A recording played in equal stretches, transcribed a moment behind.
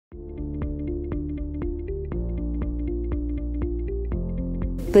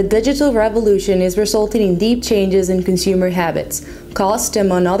The digital revolution is resulting in deep changes in consumer habits, caused,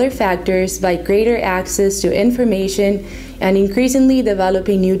 among other factors, by greater access to information and increasingly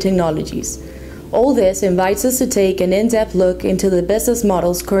developing new technologies. All this invites us to take an in-depth look into the business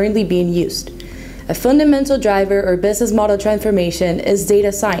models currently being used. A fundamental driver or business model transformation is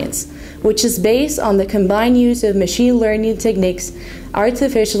data science, which is based on the combined use of machine learning techniques,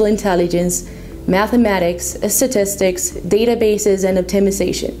 artificial intelligence, mathematics, statistics, databases, and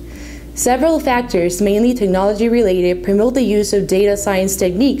optimization. Several factors, mainly technology-related, promote the use of data science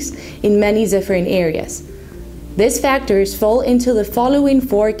techniques in many different areas. These factors fall into the following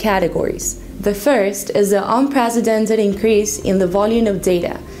four categories. The first is the unprecedented increase in the volume of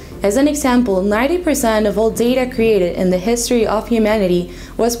data. As an example, 90% of all data created in the history of humanity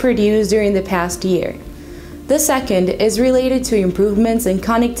was produced during the past year. The second is related to improvements in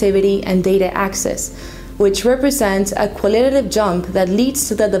connectivity and data access, which represents a qualitative jump that leads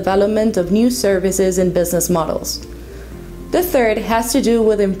to the development of new services and business models. The third has to do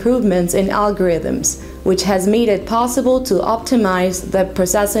with improvements in algorithms, which has made it possible to optimize the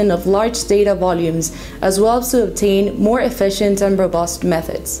processing of large data volumes as well as to obtain more efficient and robust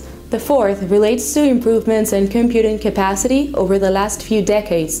methods. The fourth relates to improvements in computing capacity over the last few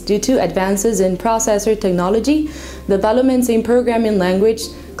decades due to advances in processor technology, developments in programming language,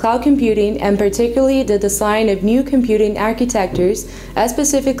 cloud computing, and particularly the design of new computing architectures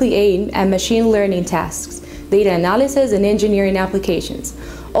specifically aimed at machine learning tasks, data analysis, and engineering applications.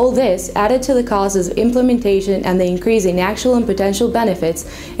 All this, added to the costs of implementation and the increase in actual and potential benefits,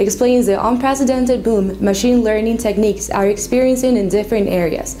 explains the unprecedented boom machine learning techniques are experiencing in different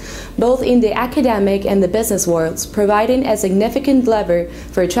areas, both in the academic and the business worlds, providing a significant lever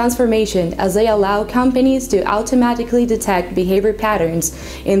for transformation as they allow companies to automatically detect behavior patterns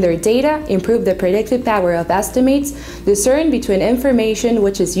in their data, improve the predictive power of estimates, discern between information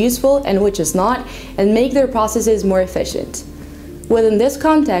which is useful and which is not, and make their processes more efficient. Within this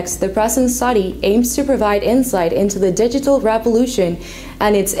context, the present study aims to provide insight into the digital revolution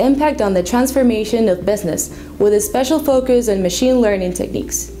and its impact on the transformation of business, with a special focus on machine learning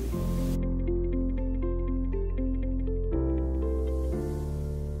techniques.